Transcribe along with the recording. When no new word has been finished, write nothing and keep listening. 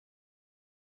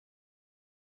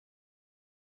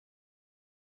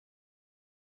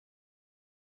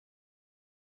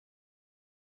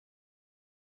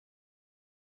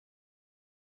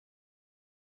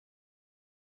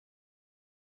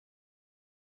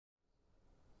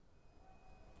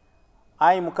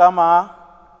Ayi Mukama,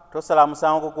 tosala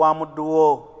musango gwa muddu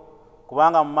wo,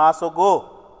 kubanga mu maaso go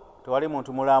tewali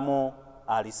muntu mulamu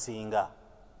alisinga.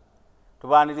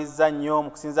 Tubaaniriza nnyo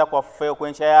mu kusinza kwaffe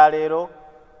okw'enkya ya leero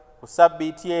ku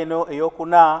Ssabbiiti eno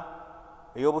eyookuna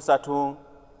ey'Obusatu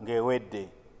ng'ewedde.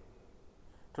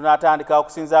 Tunaatandika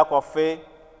okusinza kwaffe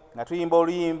nga tuyimba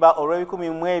oluyimba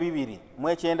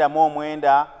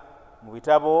olw'ebikumi299 mu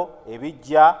bitabo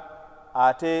ebijja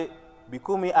ate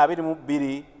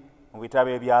 122 mu bitabo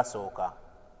ebyasooka.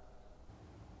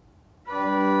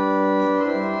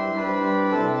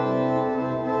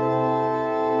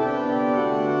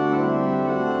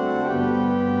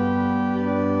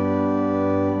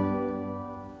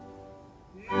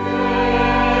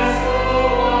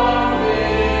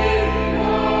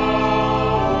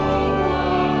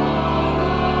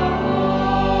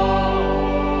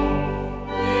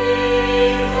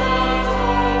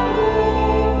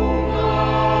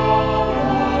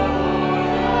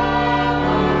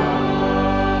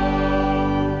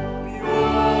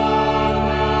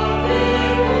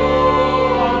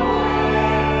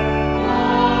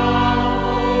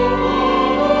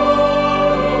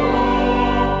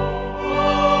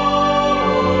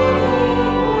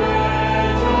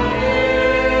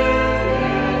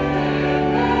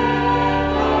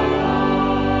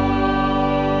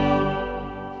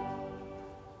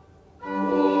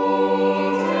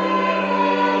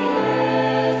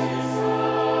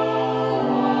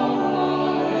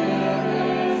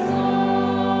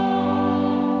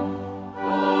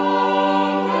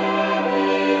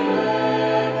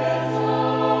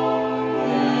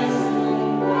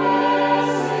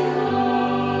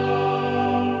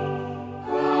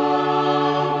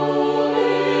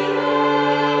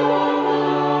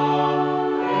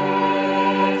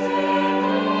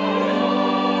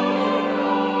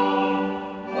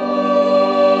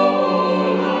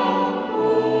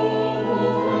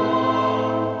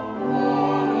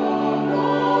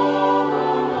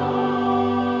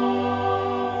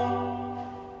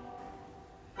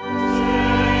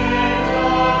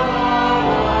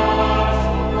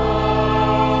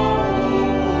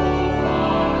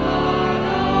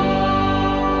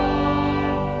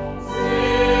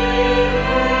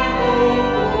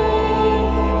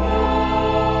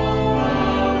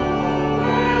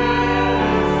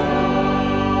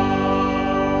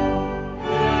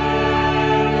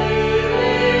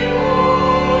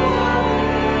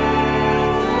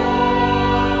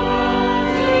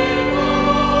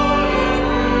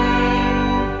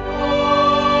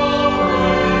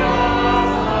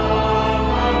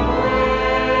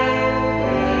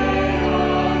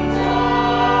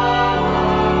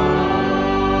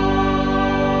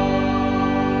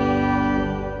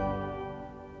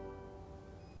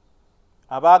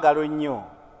 Abaagalwa ennyo,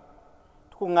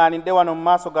 tukuŋŋaanidde wano mu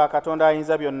maaso ga Katonda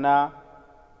ayinza byonna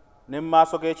ne mu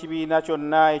maaso g'ekibiina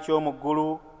kyonna eky'omu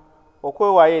ggulu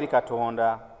okwewaayo eri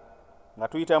Katonda nga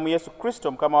tuyita mu Yesu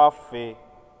Kristo Mukama waffe,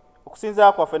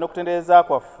 okusinza kwaffe n'okutendereza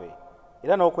kwaffe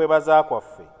era n'okwebaza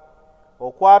kwaffe,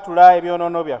 okwatula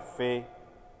ebyonoono byaffe,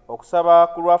 okusaba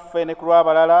ku lwaffe ne ku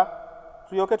lw'abalala,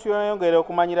 tulyoke tuyongere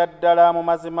okumanyira ddala mu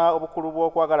mazima obukulu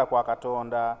bw'okwagala kwa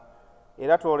Katonda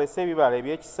era twolese ebibala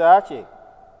eby'ekisa kye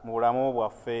mu bulamu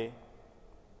bwaffe.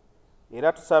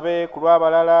 Era tusabe ku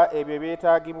lw'abalala ebyo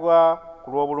ebyetaagibwa ku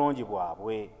lw'obulungi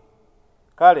bwabwe.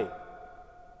 Kale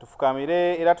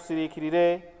tufukamire era tusiriikirire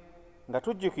nga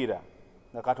tujjukira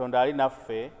nga Katonda ali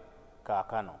naffe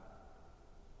kaakano.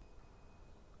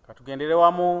 Katugendere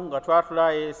wamu nga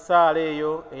twatula essaala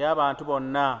eyo ey'abantu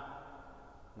bonna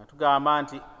nga tugamba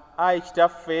nti Ayi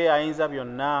Kitaffe ayinza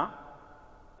byonna,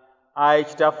 Ayi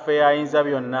Kitaffe ayinza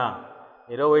byonna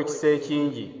era ow'ekisa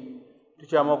ekingi,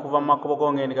 tukyama okuva mu makubo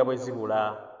go ng'endiga bwe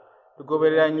zibula.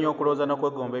 Tugoberera nnyo okulooza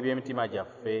n'okwegomba eby'emitima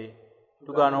gyaffe,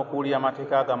 tugaana okuwulira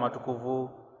amateeka ago amatukuvu,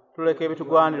 tuleka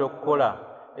ebitugwanira okukola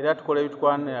era tukola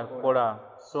ebitugwanira kukola,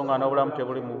 so nga n'obulamu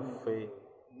tebuli mu ffe.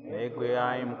 Naye ggwe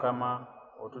Ayi Mukama,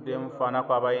 otuddemu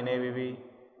mufaanako abalina ebibi.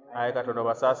 Ayi Katonda,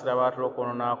 obasaasira abaatula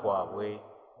okwonoona kwabwe,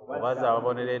 obaza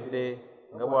ababoneredde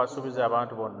nga bwe wasuubiza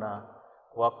abantu bonna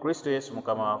wa Kristo Yesu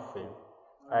Mukama waffe.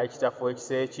 Ayi Kitaffe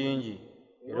w'ekisa ekingi,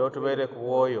 era otubeere ku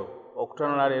bwoyo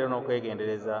okutonoola leero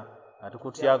n'okwegendereza nga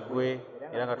tukutya ggwe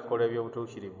era nga tukola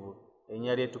eby'obutuukirivu.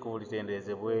 Erinnya lye ettukuvu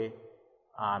litenderezebwe.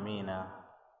 Amiina.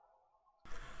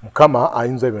 Mukama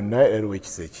ayinza byonna era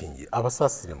ow'ekisa ekingi,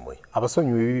 abasaasire mmwe,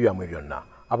 abasonyiwa ebibi byammwe byonna,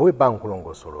 abawe ebbanga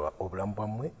okulongoosa obulamu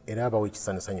bwammwe era abawe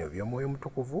ekisa n'essanyu by'Omwoyo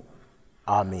Mutukuvu.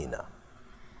 Amiina.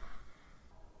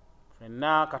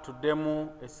 Ffenna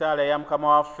katuddemu essaala ya Mukama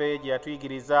waffe gye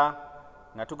yatuyigiriza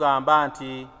nga tugamba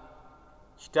nti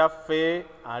Kitaffe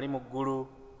ali mu ggulu,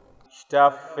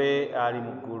 Kitaffe ali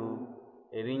mu ggulu,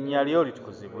 erinnya lyo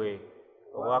litukuzibwe,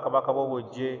 obwakabaka bwo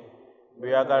bujje,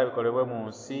 by'oyagala bikolebwe mu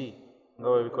nsi nga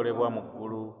bwe bikolebwa mu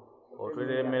ggulu.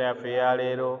 Otuweerere emmere yaffe eya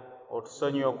leero,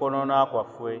 otusonyiwe okwonoona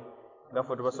kwaffe nga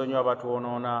ffe tubasonyiwa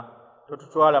abatwonoona,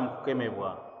 totutwala mu kukemebwa,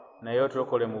 naye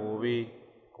otulokole mu bubi,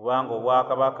 kubanga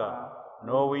obwakabaka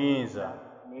n'obuyinza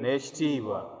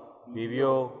n'ekitiibwa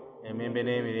bibyo emirembe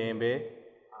n'emirembe.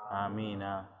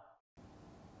 Amiina.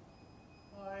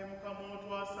 Ayi Mukama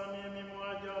otwasamye emimwa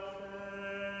gyaffe.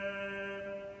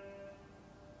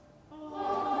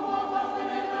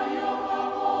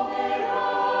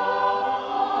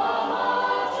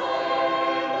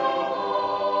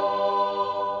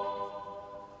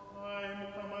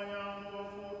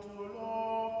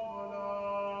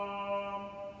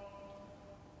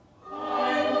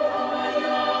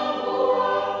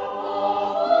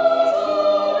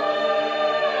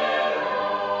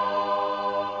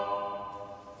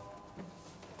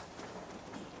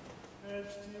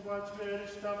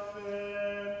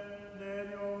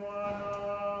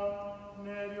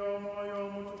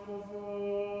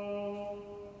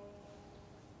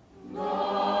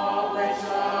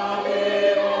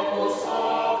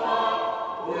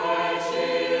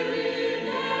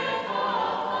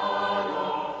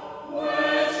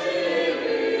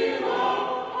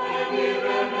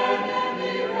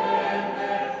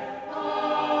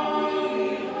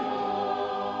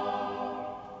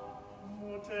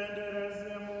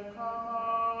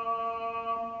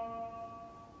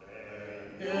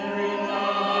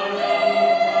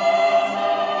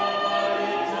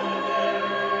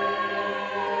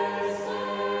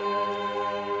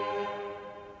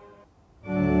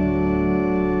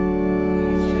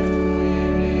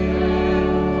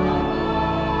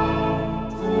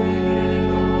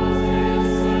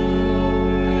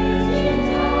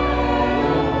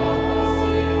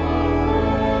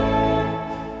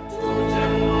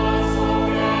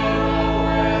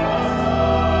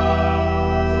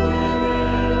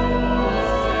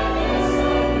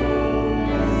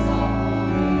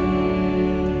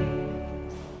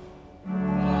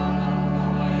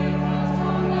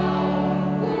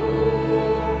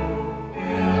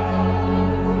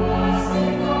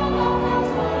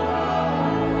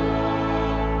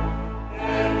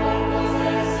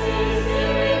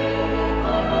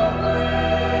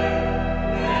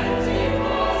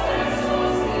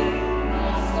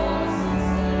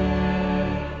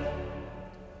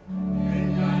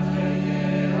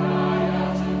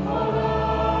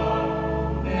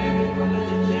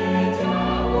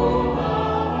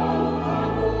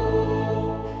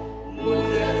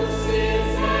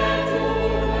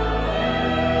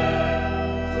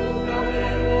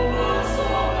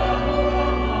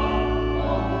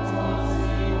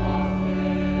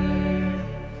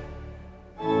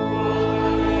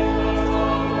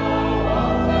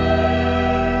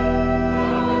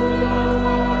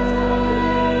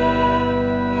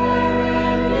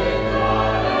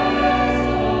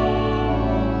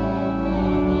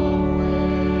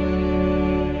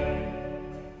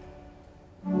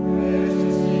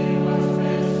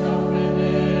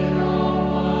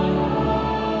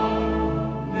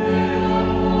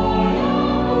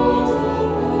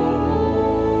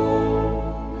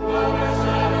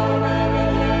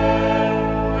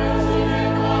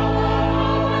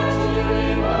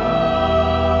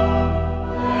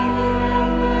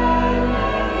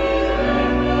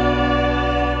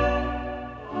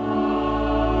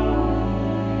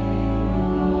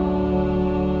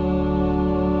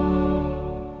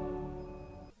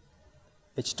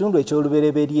 Ekitundu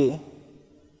eky'olubereberye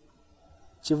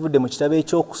kivudde mu kitabo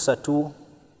ekyokusatu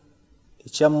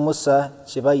ekya Musa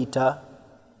kye bayita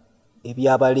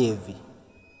eby'Abaleevi,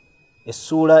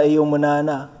 essuula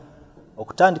ey'omunaana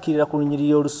okutandikirira ku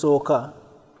lunyiriri olusooka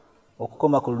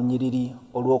okukoma ku lunyiriri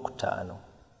olwokutaano.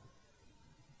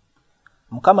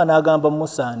 Mukama n'agamba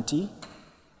Musa nti,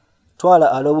 twala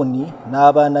Alooni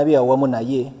n'abaana be awamu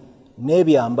naye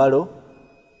n'ebyambalo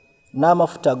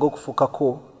n'amafuta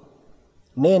ag'okufukako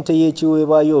n'ente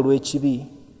y'ekiweebwayo olw'ekibi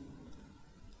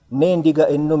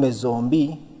n'endiga ennume zombi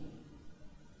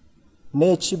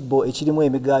n'ekibbo ekirimu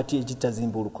emigaati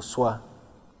egitazimbulukuswa,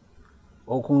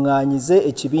 okuŋŋaanyize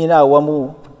ekibiina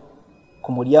awamu ku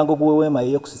mulyango gw'eweema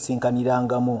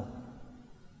ey'okusisinkanyirangamu.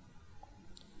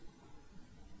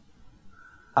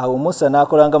 Awo Musa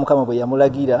n'akola nga Mukama bwe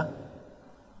yamulagira,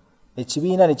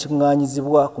 ekibiina ne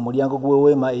kikuŋŋaanyizibwa ku mulyango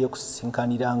gw'eweema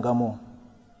ey'okusisinkanyirangamu.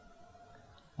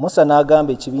 Musa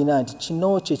n'agamba ekibiina nti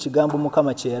kino kye kigambo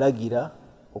Mukama kye yalagira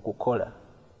okukola.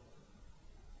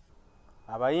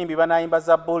 Abayimbi banaayimba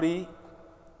Zabbuli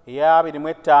eya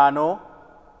 25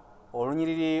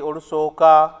 olunyiriri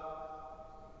olusooka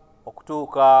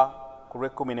okutuuka ku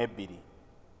lw'12.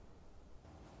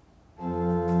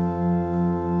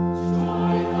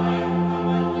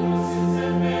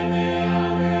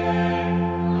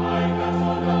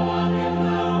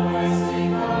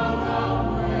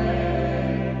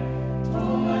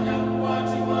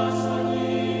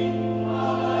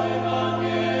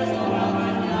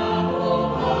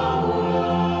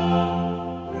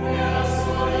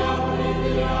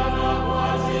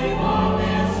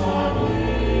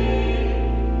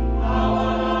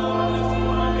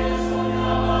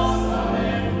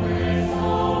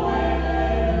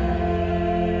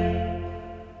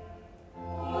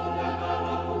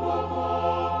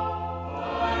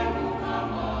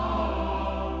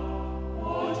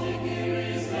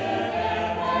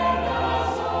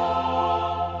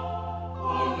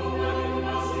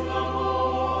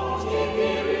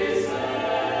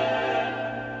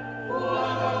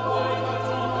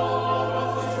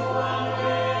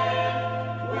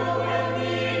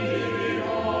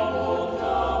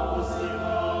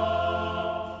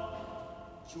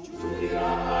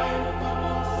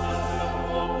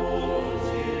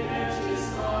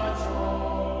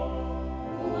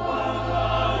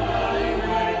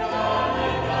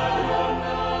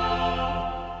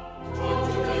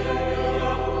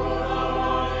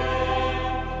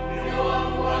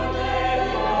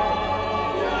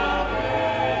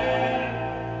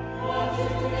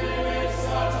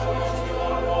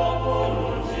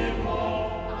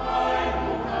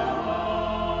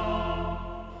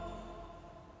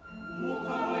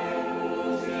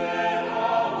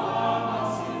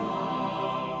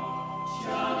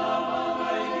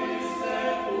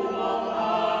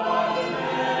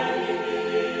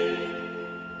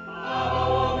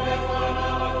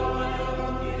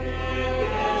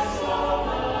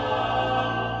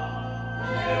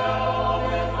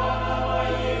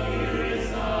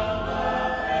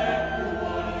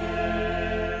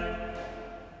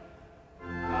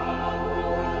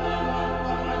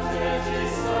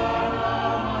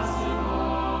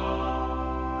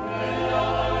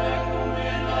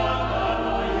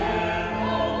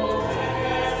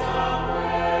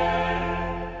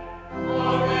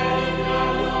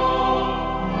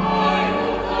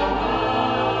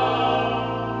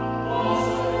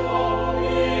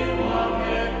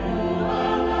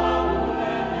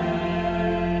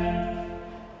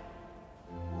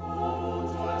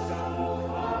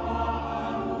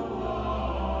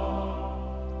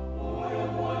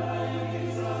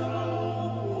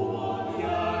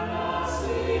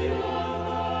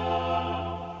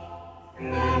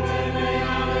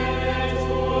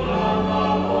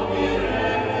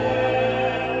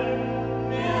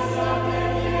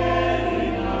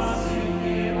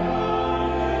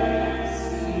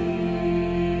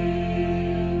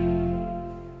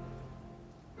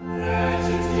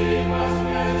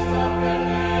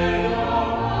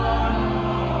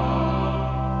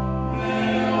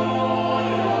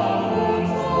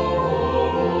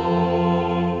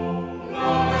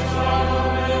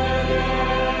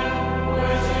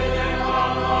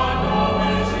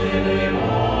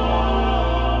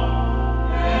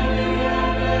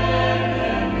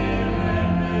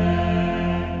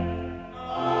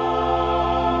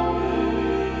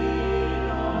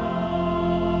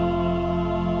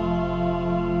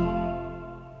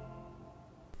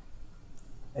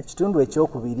 Ekitundu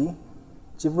ekyokubiri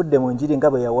kivudde mu njiri nga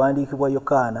bwe yawandiikibwa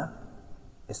Yokaana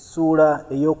essuula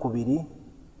ey'okubiri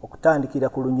okutandikira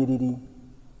ku lunyiriri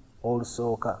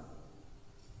olusooka.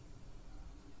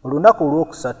 Olunaku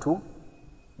olwokusatu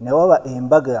ne waba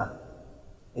embaga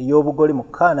ey'obugole mu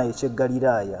Kaana eky'e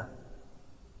Ggaliraaya,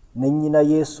 ne nnyina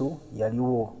Yesu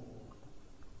yaliwo.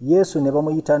 Yesu ne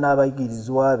bamuyita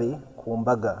n'abayigirizwa be ku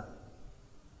mbaga.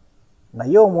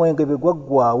 Naye omwenge bwe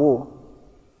gwaggwaawo,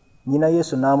 nnyina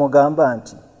Yesu n'amugamba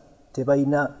nti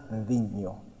tebalina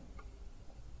nvinnyo.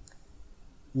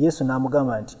 Yesu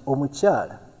n'amugamba nti,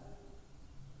 omukyala,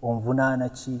 onvunaana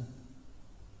ki?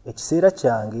 Ekiseera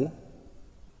kyange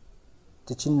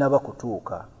tekinnaba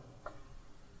kutuuka.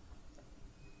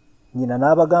 Nnyina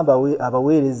n'abagamba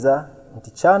abaweereza nti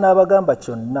ky'anaabagamba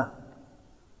kyonna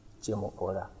kye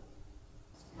mukola.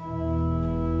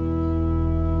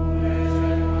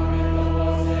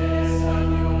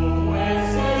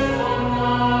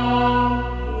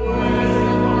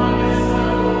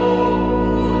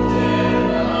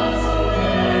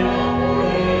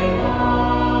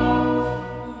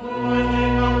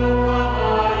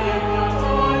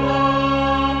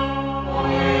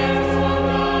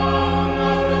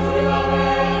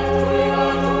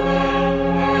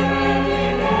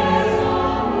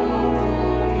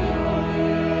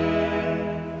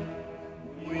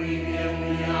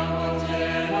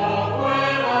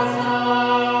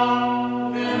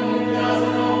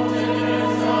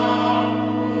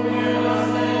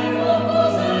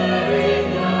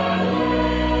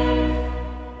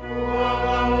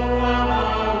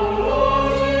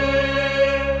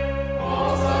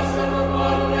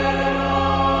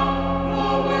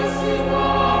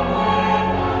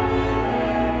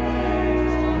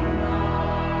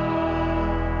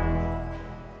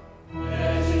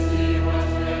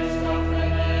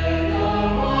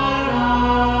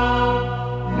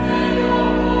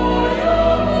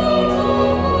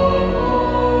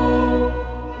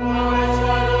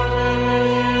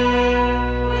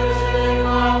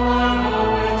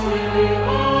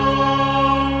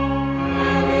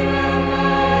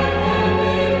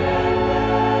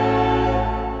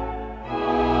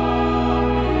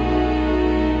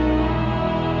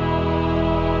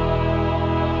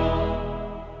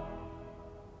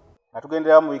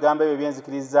 tugendera mu bigambo ebyo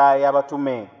byenzikiriza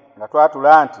y'abatume nga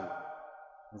twatula nti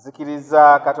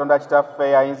nzikiriza Katonda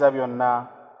Kitaffe ayinza byonna,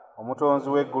 omutonzi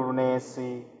w'eggulu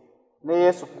n'ensi, ne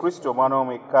Yesu Kristo omwana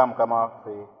omwekka Mukama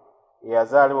waffe,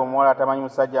 eyazaalibwa omuwala atamanyi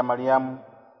musajja Maliyamu,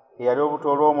 eyali olubuto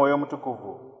olw'Omwoyo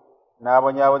Omutukuvu,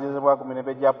 n'abonyaabonyezebwa ku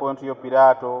mirembe gya Pontiyo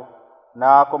Piraato,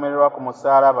 n'akomererwa ku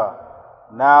musaalaba,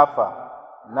 n'afa,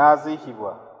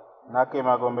 n'aziikibwa, n'akka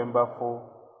emagombe mu bafu,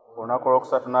 olunaku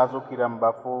olwokusatu n'azuukira mu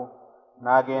bafu,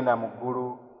 n'agenda mu ggulu,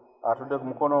 atudde ku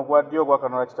mukono ogwa ddyo ogwa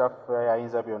Katonda Kitaffe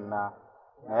ayinza byonna,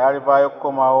 naye alivaayo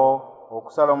okukomawo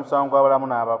okusala omusango gw'abalamu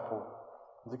n'abafu.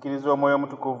 Nzikiriza Omwoyo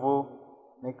Omutukuvu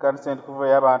n'Ekkanisa entukuvu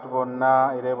ey'abantu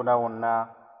bonna era ebuna wonna,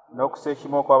 n'okusa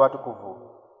ekimu okw'abatukuvu,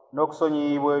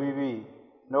 n'okusonyiyibwa ebibi,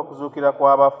 n'okuzuukira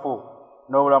kw'abafu,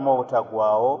 n'obulamu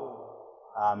obutaggwaawo.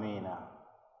 Amiina.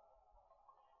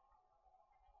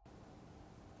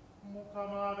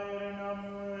 Mukama abeere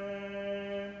nammwe.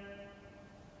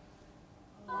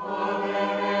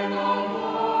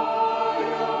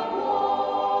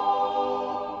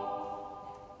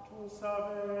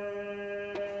 Tusabe.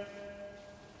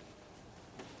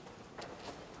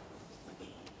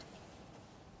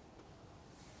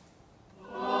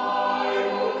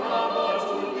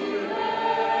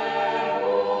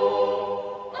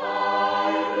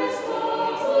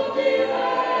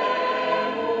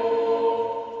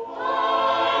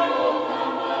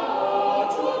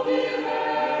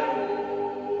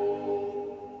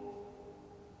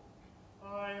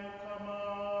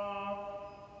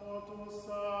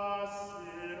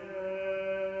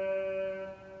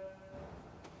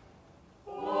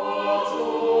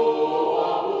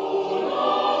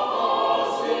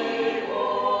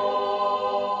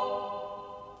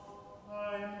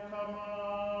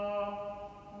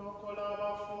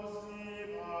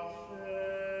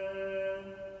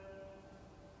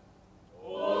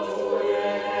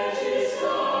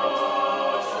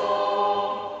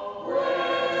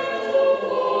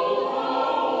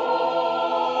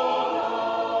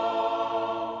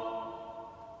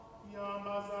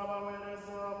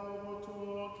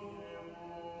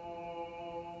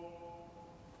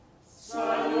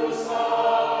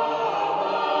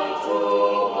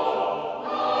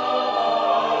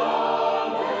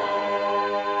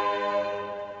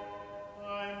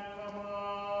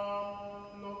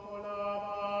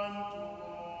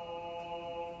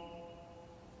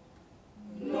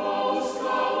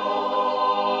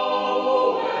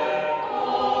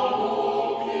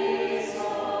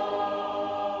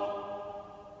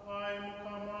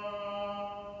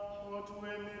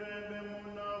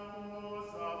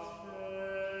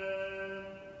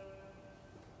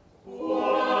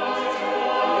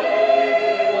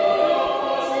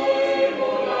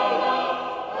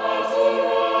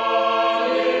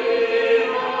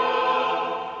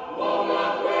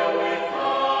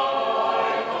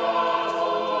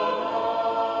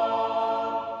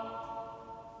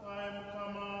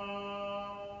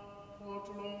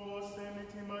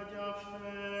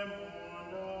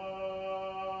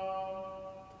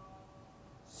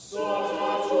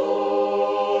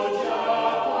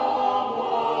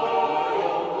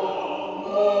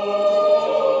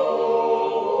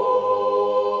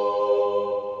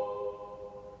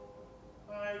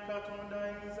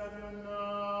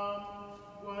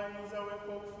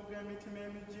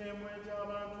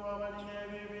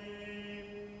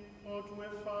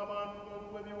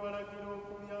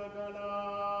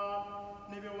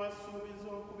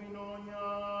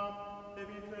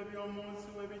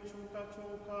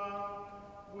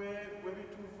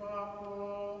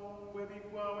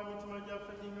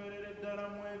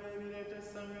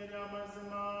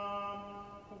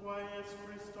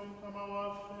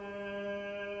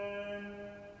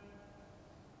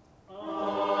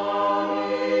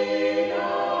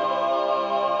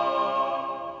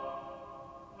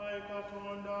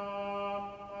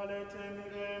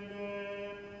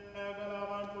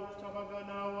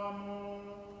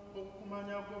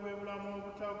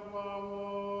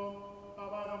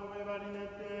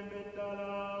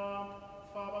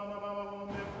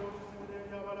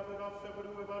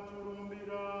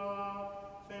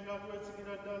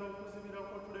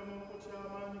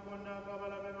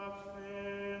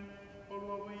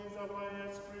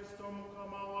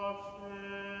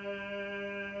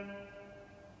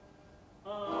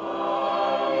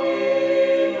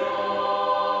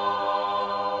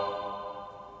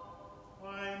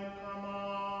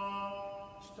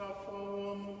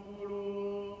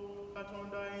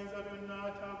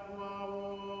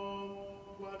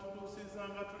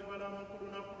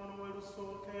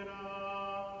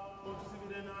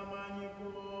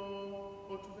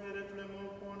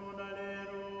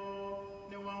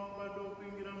 newankubadde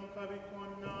okuyingira mu kabi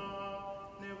konna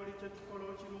ne buli kye tukola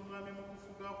okirungamye mu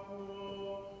kufuga kwo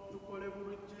tukole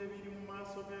bulujja ebiri mu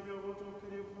maaso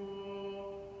g'ebyobutuukirivu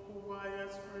ku bwa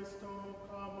Yesu Kristo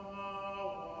Mukama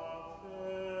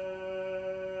waffe.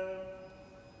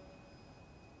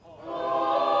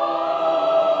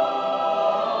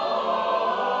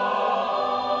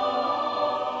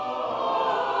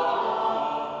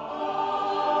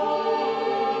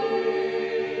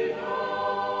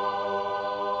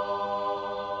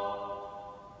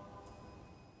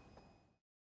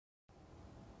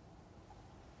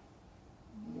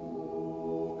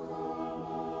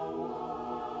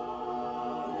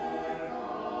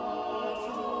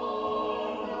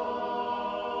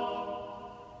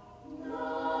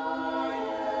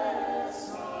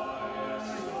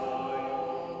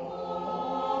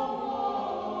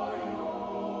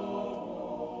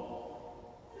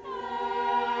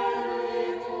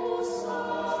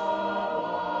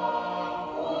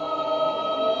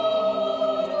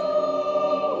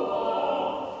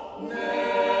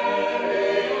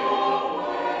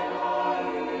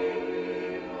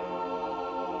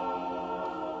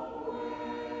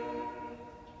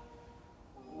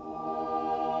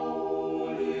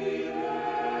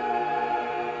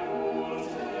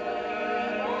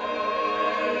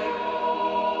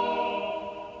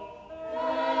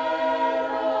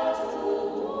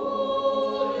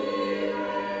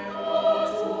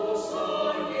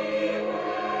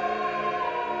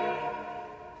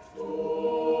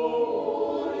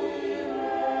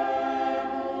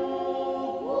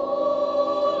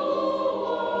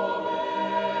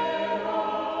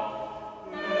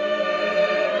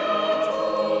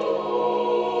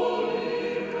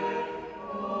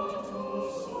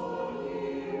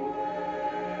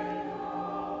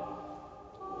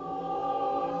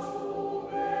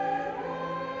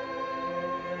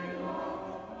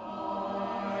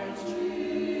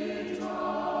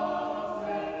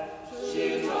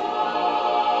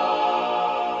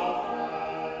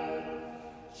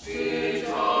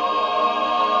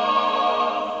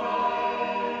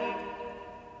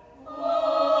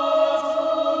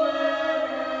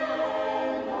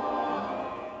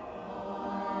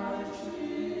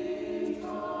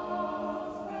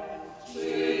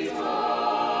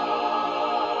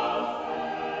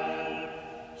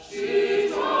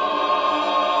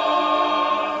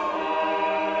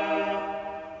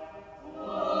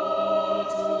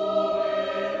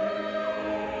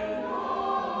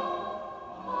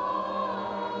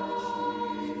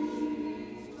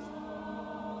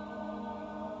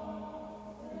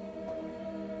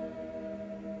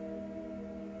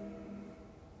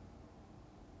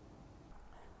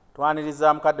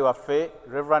 Twaniriza mukadde waffe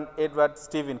Reverend Edward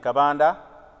Steven Kabanda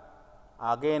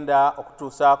agenda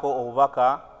okutuusaako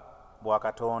obubaka bwa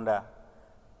Katonda.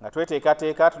 Nga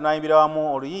tweteekateeka tunayimbira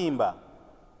wamu oluyimba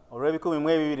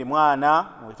olw'ebikumi-240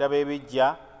 mu bitabo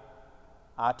ebijja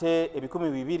ate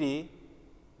 200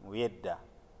 mu byedda.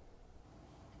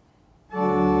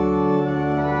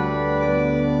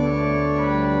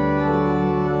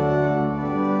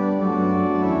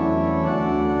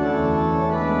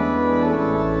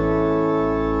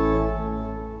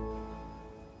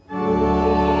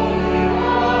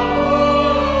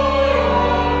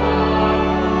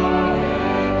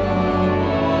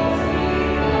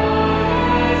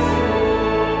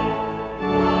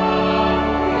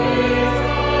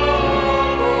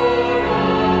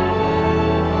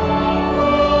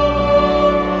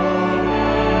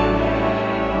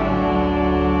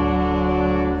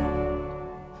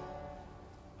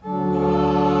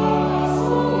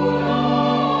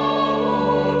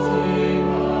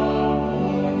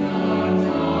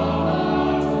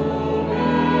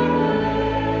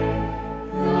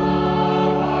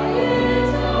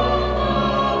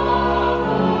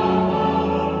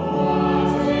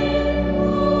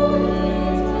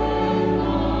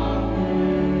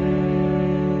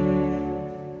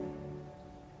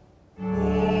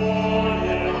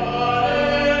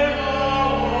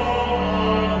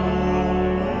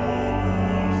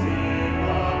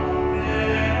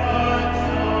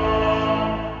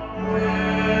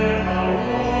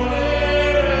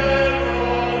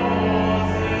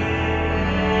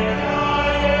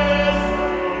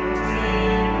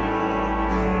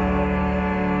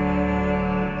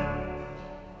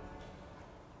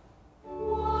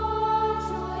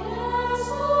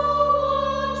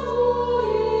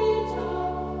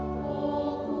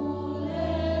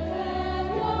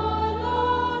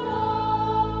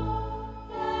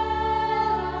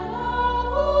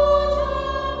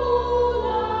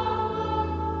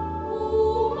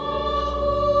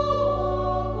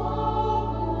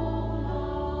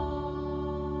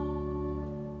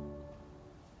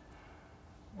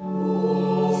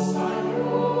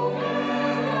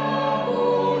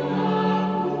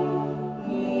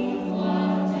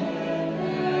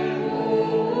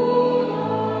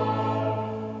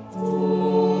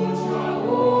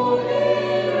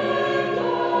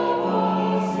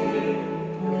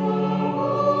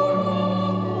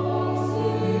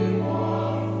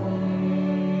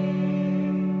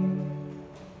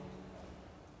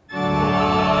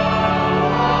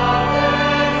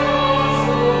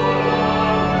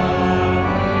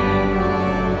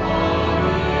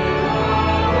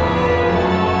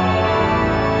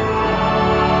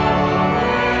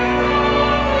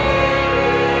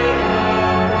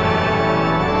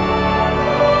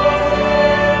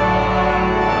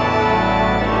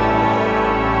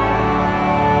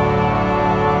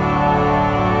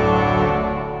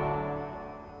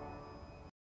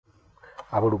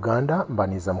 abooluganda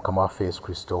mbaniza Mukama waffe Yesu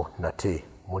Kristo nate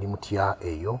muli mutya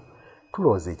eyo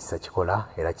tulowooza ekisa kikola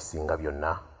era kisinga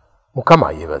byonna.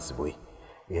 Mukama yeebazibwe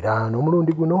era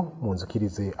n'omulundi guno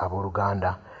munzikirize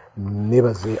abooluganda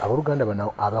nebaze abooluganda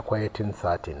bano abakwaya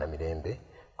 10:30 Namirembe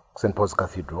St. Paul's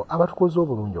Cathedral abatukoze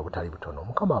obulungi obutali butono.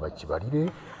 Mukama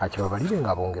akibabalire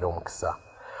nga bongera omukisa.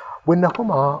 Bwe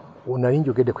nakoma nali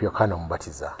njogedde ku Yokaana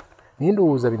Omubatiza naye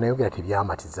ndowooza binayogera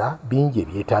tebyamatiza bingi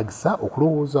ebyetaagisa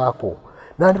okulowoozaako.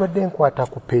 Nandibadde nkwata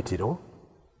ku Peetero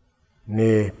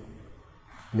ne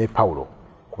Pawulo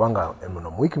kubanga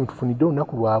muno mu wiiki mutufunidde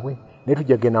olunaku lwabwe naye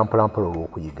tujja genda mpolampola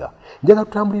olw'okuyiga. Njagala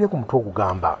tutambulire ku mutwe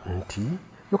ogugamba nti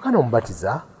Yokaana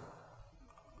Omubatiza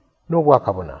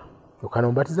n'obwakabona. Yokaana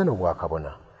Omubatiza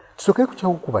n'obwakabona. Tusookere ku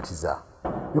ky'okubatiza.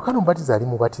 Yokaana Omubatiza ali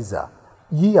mubatiza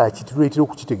ye akituleetera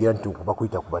okukitegeera nti okuba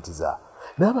kuyita kubatiza.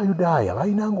 N'Abayudaaya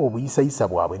balinanga obuyisayisa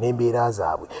bwabwe n'embeera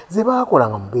zaabwe ze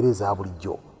baakolanga mu mbeera eza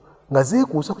bulijjo nga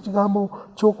zeekuusa ku kigambo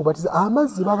ky'okubatiza.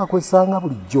 Amazzi baagakozesanga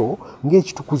bulijjo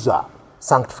ng'ekitukuza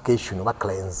sanctification oba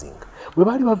cleansing. Bwe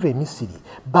baali bava e Misiri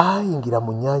baayingira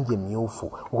mu nnyanja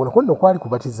emyufu. Okwo nno kwali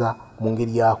kubatiza mu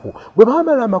ngeri yaako. Bwe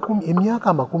baamala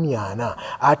emyaka 40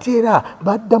 ate era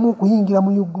baddamu okuyingira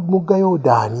mu mugga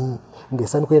Yoludaani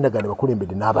ng'essanduuko y'endagaano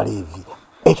bakulembedde n'Abaleevi.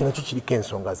 Ekyo nakyo kiriko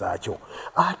ensonga zaakyo.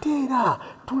 Ate era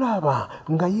tulaba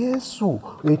nga Yesu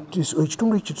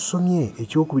ekitundu ekyo tusomye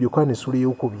ekyokubiri Yokaana essula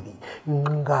ey'okubiri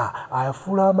nga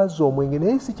afuula amazzi omwenge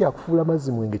naye si kyakufuula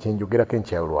amazzi mwenge kyenjogerako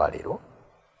enkya olwaleero.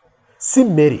 Si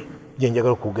mmere gye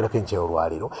njagala okwogerako enkya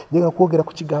olwaleero, njagala kwogera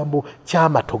ku kigambo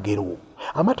ky'amatogero.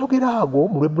 Amatogero ago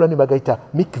mu Lwebbulani bagayita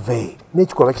mikve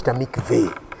n'ekikolwa bakiyita mikve.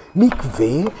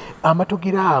 Mikve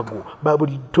amatogero ago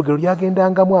buli ttogero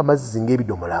lyagendangamu amazzi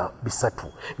ng'ebidomola 3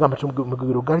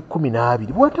 ng'amatogero gali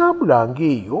 12. Bw'atambulanga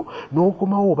eyo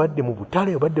n'okomawo obadde mu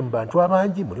butale obadde mu bantu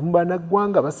abangi mulimu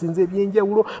bannaggwanga basinza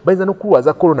ebyenjawulo bayinza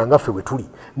n'okuwaza kolona ngaffe bwe tuli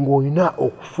ng'olina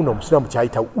okufuna omusiraamu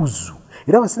kyayita uzu.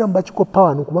 Era abasiraamu bakikoppa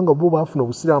wano kubanga bo baafuna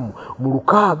obusiraamu mu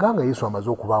 6 nga Yesu amaze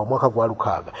okubaawo mwaka gwa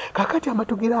 6. Kakati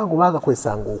amatogero ago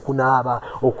baagakozesanga okunaaba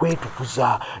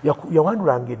okwetukuza.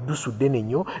 Yawandulanga eddusu ddene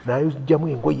nnyo n'ayojjamu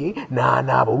engoye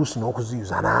n'anaaba oluusi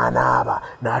n'okuziyuza n'anaaba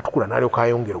n'atukula n'alyoka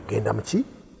ayongera okugenda mu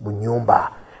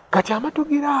nnyumba. Kati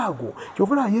amatogero ago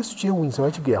kyovula Yesu kyewuunyisa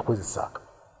lwaki ge yakozesa.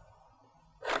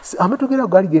 Amatogero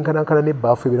ago gaali genkanankana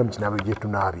n'ebbaafu ebeera mu kinaabiro gye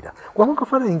tunaabira. Kubanga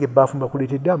kafaananyi ng'ebbaafu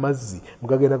mbakuleetedde amazzi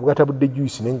mugagenda gatabudde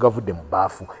juyisi naye ngavudde mu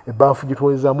bbaafu. Ebbaafu gye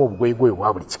tuwozaamu obugoyegoye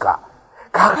obwa buli kika.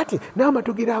 Kaakati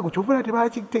n'amatogero ago kyovula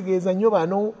tebakitegeeza nnyo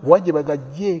bano wajje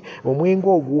bagajje omwenge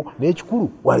ogwo n'ekikulu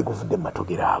wali guvudde mu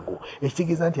matogero ago.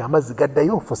 Ekitegeeza nti amazzi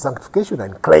gaddayo for sanctification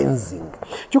and cleansing.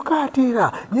 Kyokka ate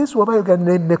era Yesu waba ayogera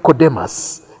ne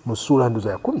Nicodemus mu ssuula nduza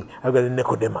ya 10 ayogera ne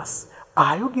Nicodemus.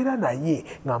 Ayogera naye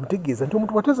ng'amutegeeza nti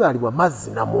omuntu watazaalibwa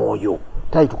mazzi na mwoyo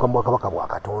tayituka mu bwakabaka bwa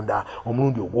Katonda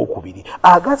omulundi ogwokubiri.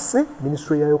 Agasse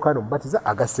minisitule ya Yokaana Omubatiza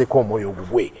agasseeko omwoyo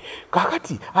ogugwe.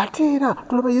 Kaakati ate era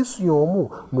tulaba Yesu y'omu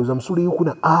ndowooza mu ssuula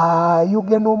ey'okuna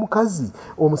ayogera n'omukazi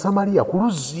Omusamaliya ku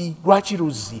luzzi. Lwaki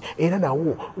luzzi? Era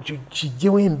nawo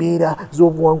kijjewo embeera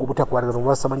z'obuwangwa obutakwatagana mu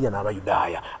Basamaliya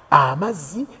n'Abayudaaya.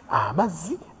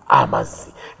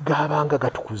 Amazzi gabanga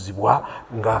gatukuzibwa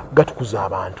nga gatukuza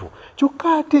abantu.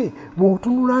 Kyokka ate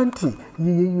bw'otunula nti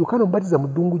Yokaana Omubatiza mu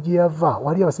ddungu gye yava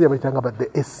wali abasajja bayitanga ba the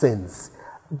essence.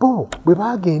 Bo bwe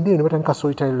bagenda ne batandika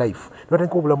solitary life ne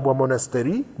batandika obulamu bwa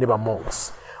monastery ne ba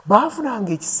monks.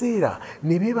 Baafunanga ekiseera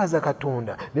ne beebaza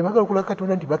Katonda ne bagala okulaga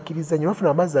Katonda nti bakkiriza nnyo bafuna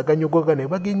amazzi aganyogoga ne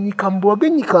bagennyika mu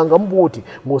bwagenyikangamu bw'oti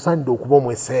ng'osaanidde okuba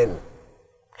omweseemu.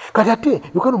 Kati ate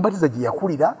Yokaana Omubatiza gye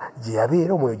yakulira gye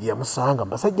yabeera omwoyo gye yamusanga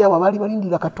basajja abo abaali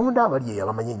balindira Katonda bali ye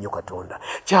yabamanyi ennyo Katonda.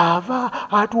 Kyava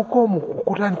atuuka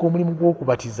okutandika omulimu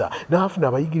gw'okubatiza n'afuna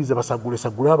abayigiriza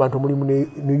basagulesagule abantu omulimu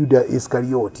ne Yuda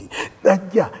Iskariyoti.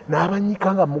 Najja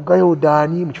n'abanyikanga mu mugga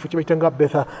Yoludaani mu kifo kye bayitanga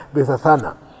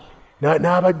Bethathana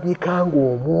n'abanyikanga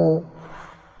omwo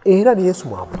era ne Yesu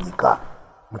mwamunyika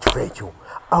mu kifo ekyo.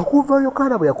 Akuva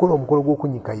Yokaana bwe yakola omukolo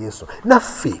gw'okunnyika Yesu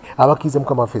naffe abakkiriza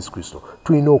Mukama waffe Yesu Kristo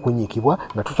tulina okunnyikibwa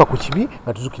nga tufa ku kibi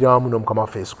nga tuzukira wamu n'Omukama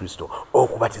waffe Yesu Kristo.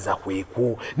 Okubatiza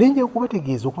kweku naye nja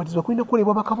okubategeeza okubatizibwa kulina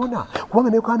kukolebwa bakabona kubanga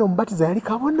ne Yokaana Omubatiza yali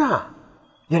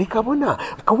kabona.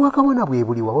 Kabona bwe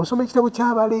buliwa osoma ekitabo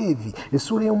ky'Abaleevi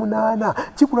essuula y'omunaana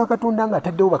kikula Katonda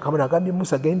ng'ataddewo bakabona agambye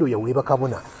Musa genda oyawe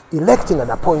bakabona electing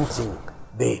and appointing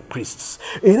the priests.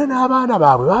 Era n'abaana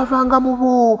baabwe baavanga mu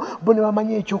bo ne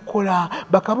bamanya ekyokukola.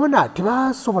 Bakabona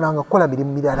tebasobolanga kukola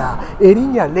mirimu mirala.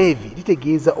 Erinnya Leevi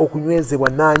litegeeza okunywezebwa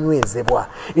n'anywezebwa.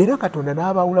 Era Katonda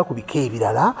n'abaawula ku bika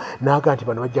ebirala n'aga nti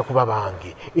bano bajja kuba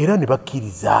bange era ne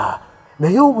bakkiriza.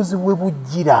 Naye obuzibu bwe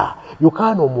bujjira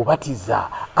Yokaana Omubatiza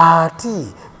ate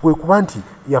bwe kuba nti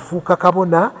yafuuka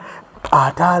kabona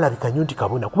ataalabika nnyo nti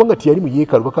kabona kubanga tiyali mu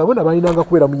yeekaalu bakabona balinanga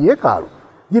kubeera mu yeekaalu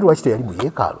ye lwaki teyali mu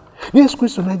yeekaalu naye yesu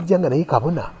kristo n'ajja nga naye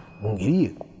kabona mu ngeri ye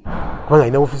kubanga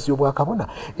alina ofiisi y'obwakabona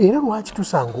era lwaki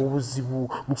tusanga obuzibu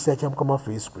mu kiseera kya mukama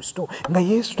waffe yesu kristo nga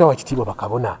yesu tawa kitiibwa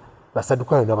bakabona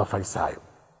basaddukayo n'abafalisaayo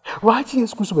lwaki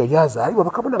yesu kristo bwe yali azaalibwa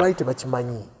bakabona baali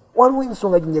tebakimanyi waliwo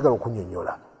ensonga gyenjagala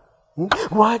okunnyonnyola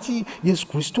lwaki yesu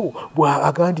kristo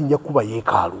bw'agamba nti nja kukuba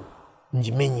yeekaalu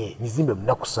ngimenye nizimbe mu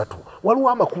nnaku 3 waliwo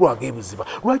amakulu ag'ebuziba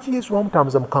lwaki yesu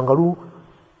wamutambuza mu kangalu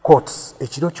courts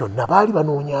ekiro kyonna baali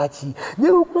banoonya ki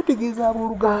naye okubategeeza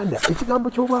abooluganda ekigambo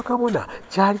ky'obwakabona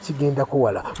kyali kigendako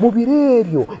wala mu biro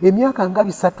ebyo emyaka nga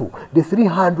 3 the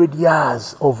 300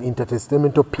 years of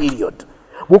intertestamental period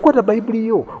bw'okwata bayibuli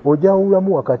yo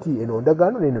ojawulamu wakati eno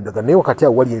ndagaano neno ndagaano naye wakati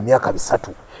awo wali emyaka 3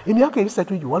 emyaka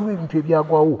 3 egyo waliwo ebintu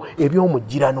ebyagwawo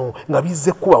eby'omujjirano nga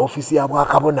bizze kuba ofiisi ya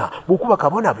bwakabona bw'okuba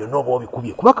kabona byonna oba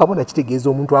obikubye kuba kabona kitegeeza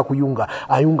omuntu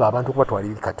ayunga abantu okubatwala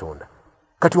eri Katonda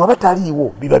kati waba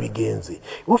taliiwo biba bigenze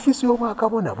ofiisi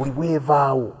y'obwakabona buli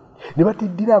bwevaawo ne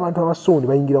batiddira abantu abasooni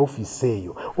bayingira ofiisi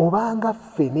eyo obanga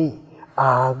ffene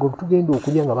gwe tugenda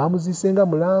okulya nga bamuziisenga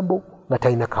mulambo nga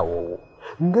talina kawoowo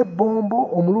ng'ebbombo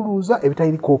omululuuza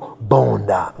ebitayiriko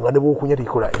bonda nga ne bwokunya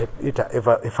tekikola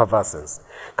effervescence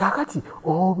kaakati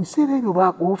obiseera ebyo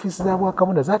ofiisi za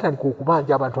bwakabona zaatandika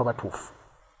okubanja abantu abatuufu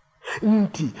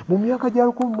nti mu myaka gya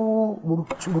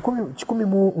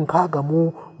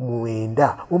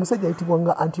 169 omusajja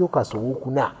ayitibwanga Antiochus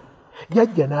owookuna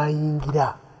yajja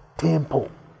n'ayingira tempo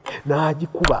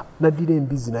n'agikuba n'addira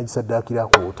embizi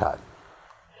n'agisaddaakirako wootaali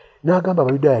n'agamba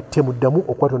abayudaaya temuddamu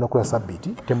okukwata olunaku lwa ssabbiiti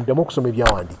temuddamu okusoma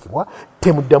ebyawandiikibwa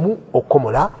temuddamu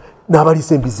okukomola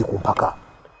n'abaliisa embizi ku mpaka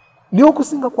naye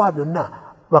okusinga kwa byonna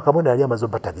bakabona yali amaze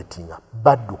obatagetinga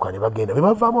badduka ne bagenda bwe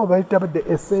bavaamu abayita badde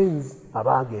essence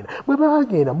abaagenda bwe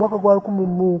baagenda mu mwaka gwa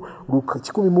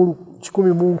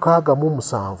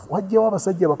 167 wajjawo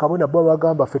abasajja bakabona bo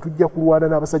bagamba ffe tujja kulwana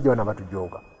n'abasajja bana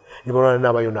batujooga ne balwana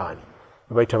n'abayonaani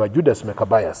be bayita ba Judas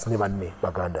Maccabeus ne banne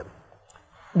baganda be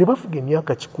ne bafuga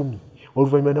emyaka 10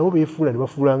 oluvannyuma nabo beefuula ne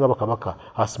bafuulanga bakabaka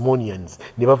Hasmoneans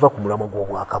ne bava ku mulamwa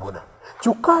gw'obwakabona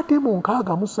kyokka ate mu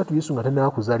 63 Yesu nga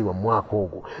tannakuzaalibwa mu mwaka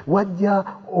ogwo wajja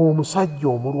omusajja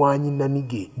omulwanyi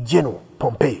Namige General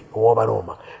Pompey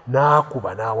ow'Abaroma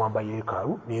n'akuba n'awamba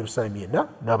yeekaalu ne Yerusaalemi yenna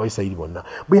n'Abayisirayiri bonna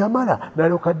bwe yamala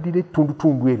n'alyoka addira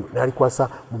ettundutundu eryo n'alikwasa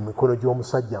mu mikono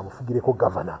gy'omusajja amufugireko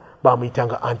gavana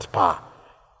baamuyitanga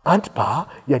Antipa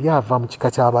yali ava mu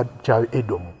kika kya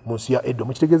Edomu mu nsi ya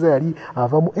Edomu kitegeeza yali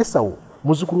ava mu Esawu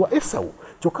muzzukulu wa Esawu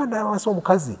kyokka n'awasa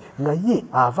omukazi nga ye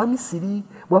ava Misiri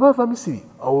bw'aba ava Misiri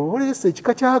olwolesa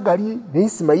ekika kya Agali ne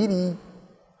Isimayiri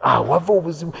wava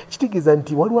obuzibu kitegeeza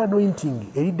nti waliwo anointing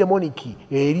eri demoniki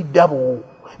eri dabo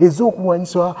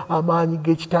ez'okulwanyisa amaanyi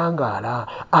g'ekitangaala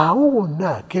awo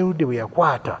wonna Kerode bwe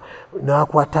yakwata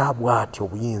n'akwata bw'ati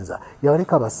obuyinza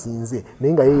yabaleka basinze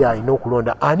naye nga ye alina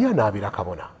okulonda ani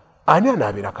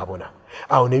anaabera kabona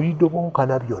awo ne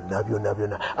bidobonkana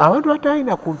byonna abantu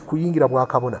batalina kuyingira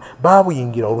bwakabona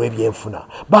baabuyingira olw'ebyenfuna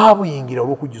baabuyingira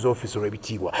olw'okujjuza ofiisi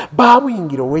olw'ebitiibwa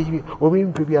baabuyingira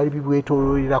olw'ebintu ebyali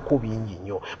bibwetooloolerako bingi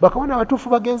nnyo bakabona abatuufu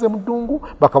bagenze mu ddungu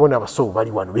bakabona abasobo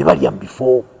bali wano be balya mu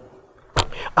bifo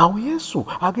awo Yesu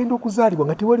agenda okuzaalibwa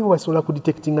nga tewaliwo basobola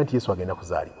kudetectinga nti Yesu agenda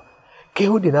kuzaalibwa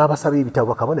Kerode n'abasaba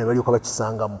ebitabo bakabona ne balyoka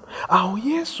bakisangamu awo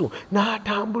Yesu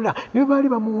n'atambula ne baali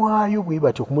bamuwaayo bwe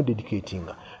batyo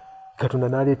okumudedicatinga Katonda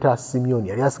n'aleeta Simyoni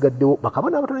yali asigaddewo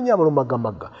bakabona abatono nnyo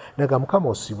abalomagamaga naga Mukama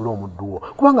osibule omuddu wo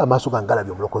kubanga amaaso gange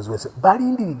galabye omulokozi w'ensi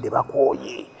balindiridde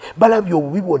bakooye balabye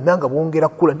obubi bwonna nga bwongera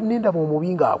kukula nendaba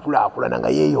omubi nga akulaakulana nga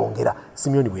yeeyongera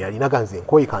Simyoni bwe yali naga nze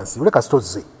nkooye kansibule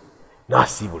kasitozze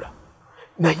n'asibula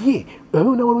naye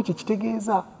nawaliwo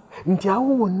kyekitegeeza nti awo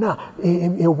wonna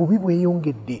obubi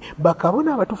bweyongedde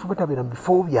bakabona abatuufu batabeera mu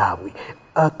bifo byabwe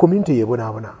community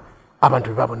yebonaabona abantu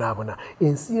bebabonaabona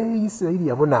ensi ya Isirayiri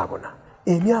yabonaabona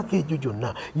emyaka egyo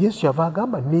gyonna Yesu kyava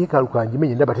agamba neekaalu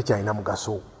kangimenye ndaba tekyalina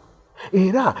mugaso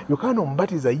era Yokaana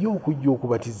omubatiza ye okujja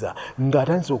okubatiza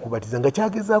ng'atandise okubatiza nga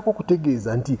kyagezaako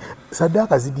okutegeeza nti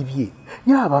saddaaka zidibye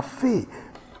yabaffe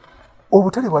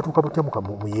obutale bwatuuka butya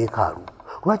mu yeekaalu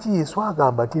lwaki Yesu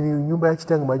agamba nti ennyumba ya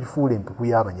kitange magifuula empiku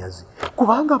y'abanyazi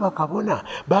kubanga bakabona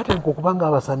baatandika okubanga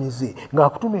abasamize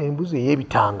ng'akutuma embuzi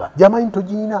ey'ebitanga gy'amanyi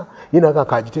togirina ye naga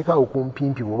kagiteekaawo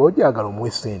kumpimpi bw'oba ogyagala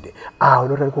omuwe ssente awo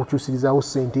n'otandika okukyusirizaawo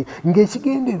ssente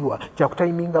ng'ekigendererwa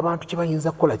kyakutayiminga abantu kye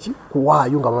bayinza kukola ki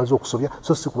kuwaayo nga bamaze okusobya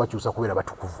so si kubakyusa kubeera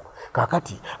batukuvu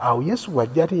kaakati awo Yesu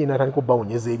bw'ajja ate ye n'atandika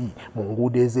obbawonyeza eri mu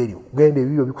nguudo ez'eri genda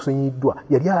ebibyo bikusonyiddwa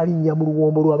yali alinnya mu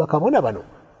luwombo lwa bakabona bano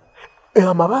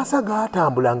amabaasa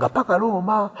gaatambulanga paka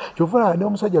Roma kyova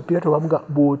n'omusajja Piraato bamuga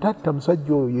bw'otatta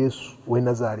musajja oyo Yesu w'e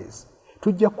Nazaaleesi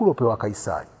tujja kulopewa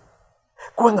Kaisaali.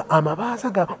 Kubanga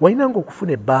amabaaza walinanga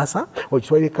okufuna ebbaasa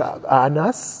ogitwalire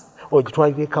Anasi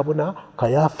ogitwalire Kabona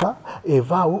Kayafa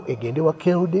evaawo egende wa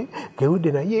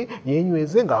Kerude naye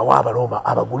yenyweze ng'awa Abaroma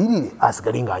abagulirire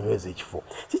asigale ng'anyweza ekifo.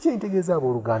 Kiki ntegeeza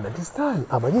abooluganda nti Sitaani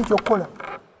amanyi ekyokukola.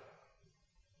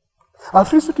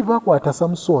 Abafirisuuti baakwata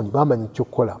Samusooni bamanyi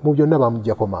ekyokukola mu byonna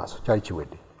bamuggyako maaso kyali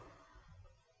kiwedde.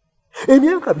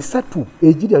 Emyaka 3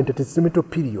 egiri intertestamental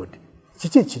period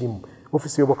kiki ekirimu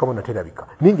ofisi y'Obwakabona terabika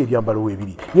ninga ebyambalo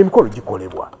ebiri n'emikolo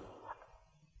gikolebwa.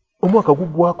 Omwaka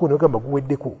guggwako n'ogamba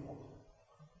guweddeko.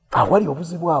 Awali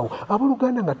obuzibu awo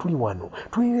abooluganda nga tuli wano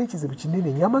tulina ekizibu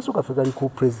kinene nnyo. Amaaso gaffe gali ku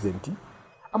pulezidenti,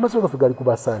 amaaso gaffe gali ku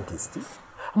basayintisiti,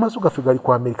 amaaso gaffe gali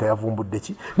ku Amerika yavumbudde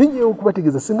ki. Ninyewo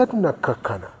okubategeeza singa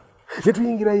tunakkakkana ne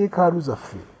tuyingira yeekaalu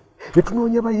zaffe ne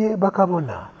tunoonya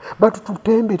bakabona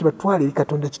batututembeete batwale eri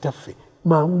Katonda kitaffe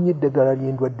mangu nnyo eddagala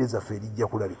ly'endwadde zaffe erijja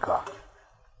kulabika.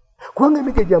 Kubanga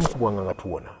emika egyamukubwanga nga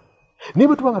tuwona naye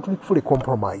bwe tuba nga tuli kufule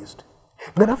compromised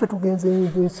nga naffe tugenze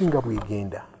ensi nga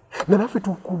bwegenda nga naffe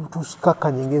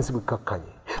tukakkanye ng'ensi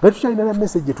bwekakkanye nga tukyalina na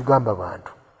message gye tugamba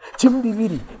abantu kimu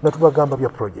bibiri nga tubagamba bya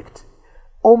project.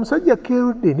 Omusajja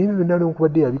Kerude n'ebyo byonna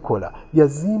newankubadde yabikola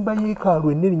yazimba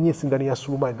yeekaalu ennene nnyo esingano ya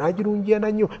Sulumani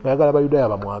n'agirungiana nnyo ng'ayagala Abayudaaya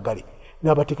bamwagale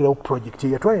n'abateekerawo project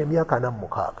yatwala emyaka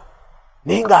 46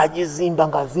 naye ng'agizimba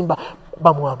ng'azimba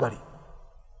bamwagale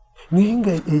naye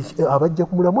nga abajja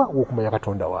ku mulamwa w'okumanya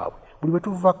Katonda waabwe. Buli bwe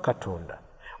tuva Katonda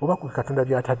oba ku Katonda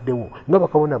by'ataddewo nga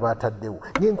bakabona baataddewo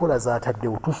ng'enkola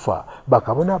zaataddewo tufa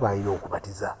bakabona balina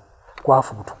okubatiza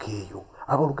kwafubutuka eyo.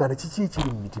 Abooluganda kiki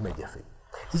ekiri mu mitima gyaffe?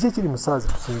 Kiki ekiri mu ssaawa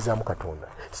tusinzizaamu Katonda?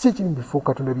 Kiki ekiri mu bifo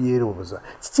Katonda byeyeroboza?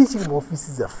 Kiki ekiri mu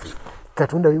ofiisi zaffe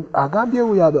Katonda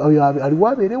agambyewo aliwo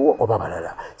abeerewo oba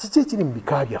balala? Kiki ekiri mu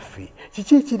bika byaffe?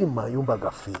 Kiki ekiri mu mayumba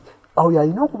gaffe? Awo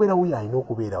yalina okubeerawo yalina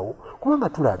okubeerawo kubanga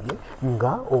tulabye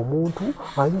nga omuntu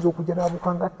ayinza okujja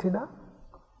n'abuuka nga ttena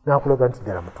n'akulaga nti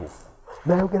ddala mutuufu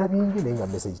n'ayogera bingi naye nga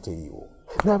message teriiwo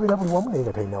n'abeera buli wamu naye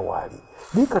nga talina waali.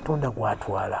 Naye Katonda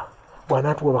gw'atwala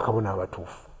bw'anaatuwa bakabona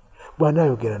abatuufu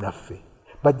bw'anaayogera naffe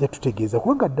bajja tutegeeza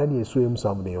kubanga Daniel Sura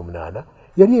 7:8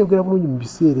 yali ayogera bulungi mu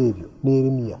biseera ebyo ne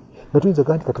Yeremiya nga tuyinza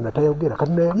kugaa nti Katonda tayogera.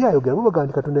 Katonda yali ayogera bo bagaa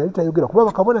nti Katonda yali tayogera kuba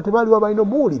bakabona tebaaliwo abalina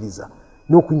omuwuliriza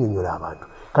n'okunnyonnyola abantu.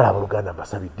 Kale abooluganda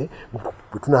mbasabidde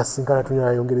bwe tunaasinkana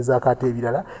tunayongerezaako ate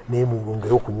ebirala naye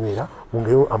mwongere okunywera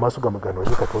mwongere amaaso gammwe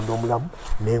ganoonye Katonda omulamu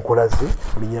n'enkola ze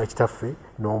mu linnya Kitaffe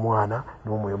n'Omwana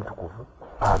n'Omwoyo Omutukuvu.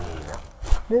 Amiina.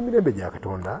 N'emirembe gya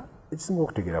Katonda ekisinga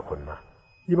okutegeera kwonna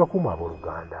gibakuuma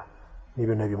abooluganda ne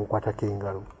byonna bye mukwatako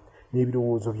engalo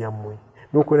n'ebirowoozo byammwe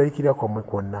n'okweraliikirira kwammwe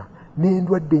kwonna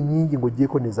n'endwadde nnyingi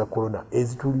ng'oggyeko neza korona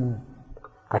ezitulimu.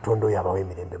 Katonda oyo abawa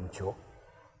emirembe mu kyo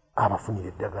abafunira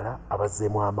eddagala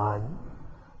abazzeemu amaanyi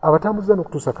abatambuza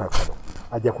n'okutuusa kaakano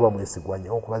ajja kuba mwesigwa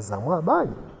nnyo okubazzaamu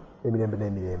amaanyi emirembe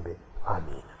n'emirembe.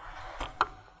 Amiina.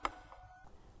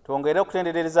 Twongere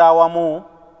okutenderereza awamu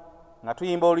nga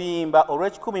tuyimba oluyimba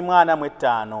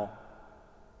olw'Ekikumi-45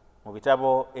 mu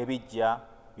bitabo ebijja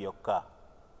byokka.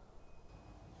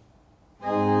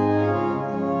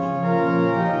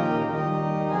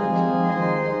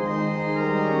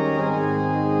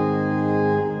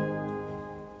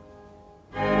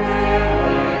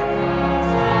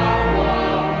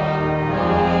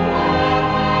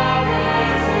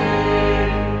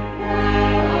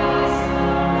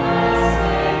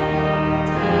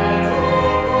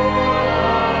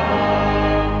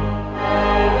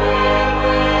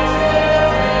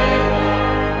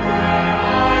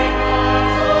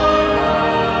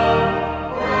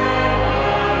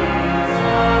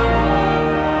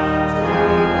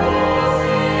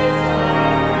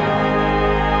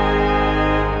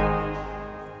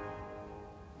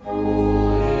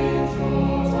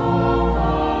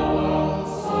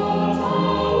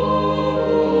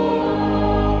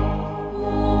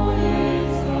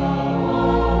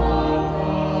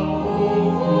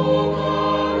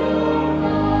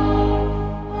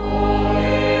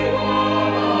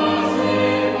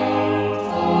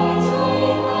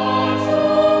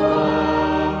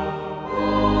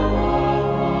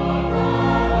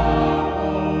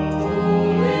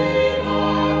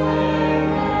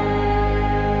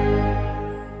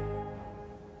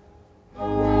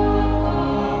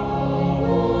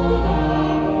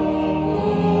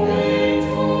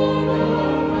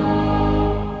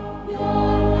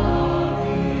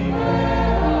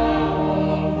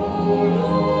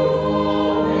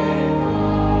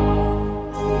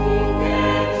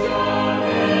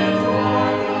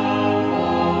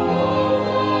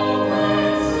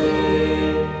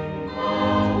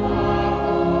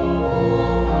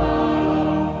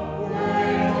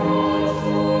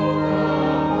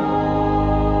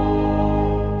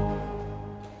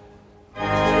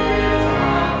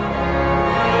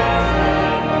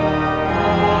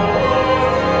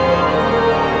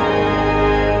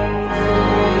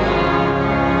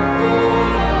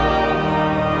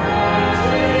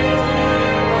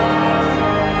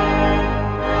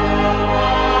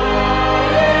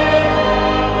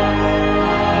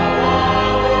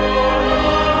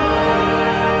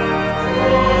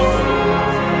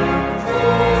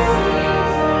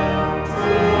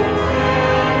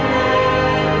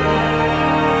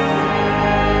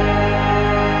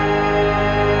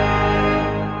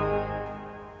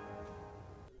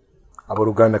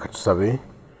 Abooluganda katusabe.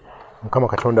 Mukama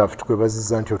Katonda waffe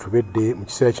tukwebaziza nti otubedde mu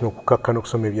kiseera kino okukkakkana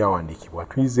okusoma ebyawandiikibwa.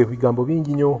 Tuyize ebigambo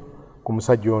bingi nnyo ku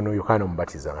musajja ono Yokaana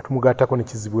Omubatiza nga tumugattako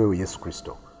n'ekizibu we Yesu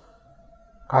Kristo.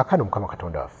 Kaakano Mukama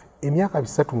Katonda waffe emyaka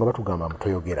 3 nga batugamba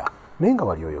mutoyogera naye nga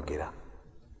wali oyogera.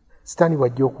 Sitaani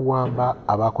wajja okuwamba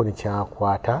abaako ne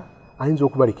kyakwata ayinza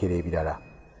okubalekera ebirala.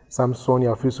 Samusoni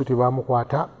Abafirisuuti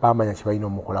baamukwata baamanya kye balina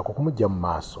omukolako kumujja mu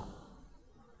maaso.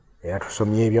 Era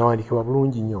tusomye ebyawandiikibwa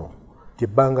bulungi nnyo nti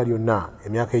ebbanga lyonna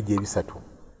emyaka egyo 3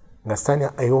 nga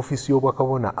Sitaani ofiisi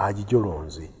y'obwakabona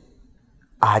agijolonze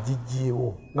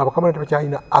agiggyeewo nga bakabona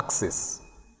tebakyalina access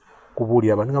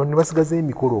kubuulira abantu nga ne basigaza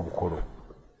emikolo obukolo.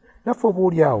 Naffe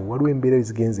obuuli awo waliwo embeera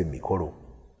ezigenze emikolo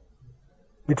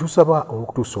ne tusaba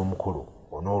okutuusa omukolo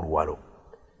onooluwalo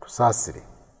tusaasire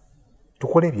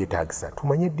tukole ebyetaagisa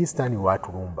tumanye ddi Sitaani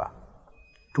lwatulumba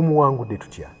tumuwangudde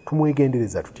tutya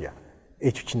tumwegendereza tutya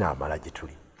ekyo kinaamala gye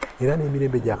tuli era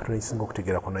n'emirembe gya Katonda gisinga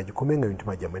okutegeerako nagikumenga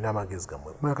emitima gyammwe n'amagezi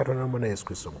gammwe kumanya Katonda n'omwana Yesu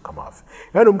Kristo Mukama waffe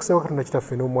era n'omukisa wa Katonda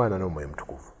Kitaffe n'Omwana n'Omwoyo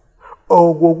Mutukuvu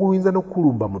ogwo oguyinza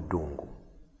n'okukulumba mu ddungu.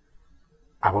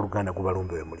 Abooluganda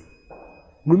gubalumbe we muli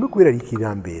muleme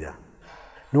kweraliikirira mbeera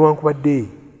newankubadde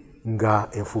nga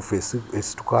enfuufu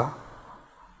esituka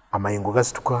amayengo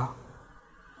gasituka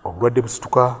obulwadde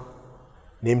busituka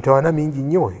n'emitawaana mingi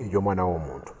nnyo egy'omwana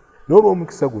w'omuntu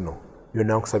n'olw'omukisa guno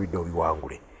byonna nkusabidde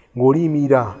obiwangule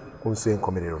ng'oliyimirira ku nsi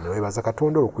enkomerero ne weebaza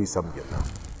Katonda olw'okuyisa mu byonna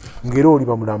ng'era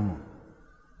oliba mulamu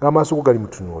ng'amaaso go gali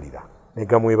mutunuulira ne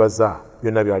gamwebaza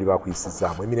byonna byali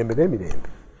bakuyisizaamu emirembe n'emirembe.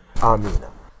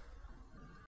 Amiina.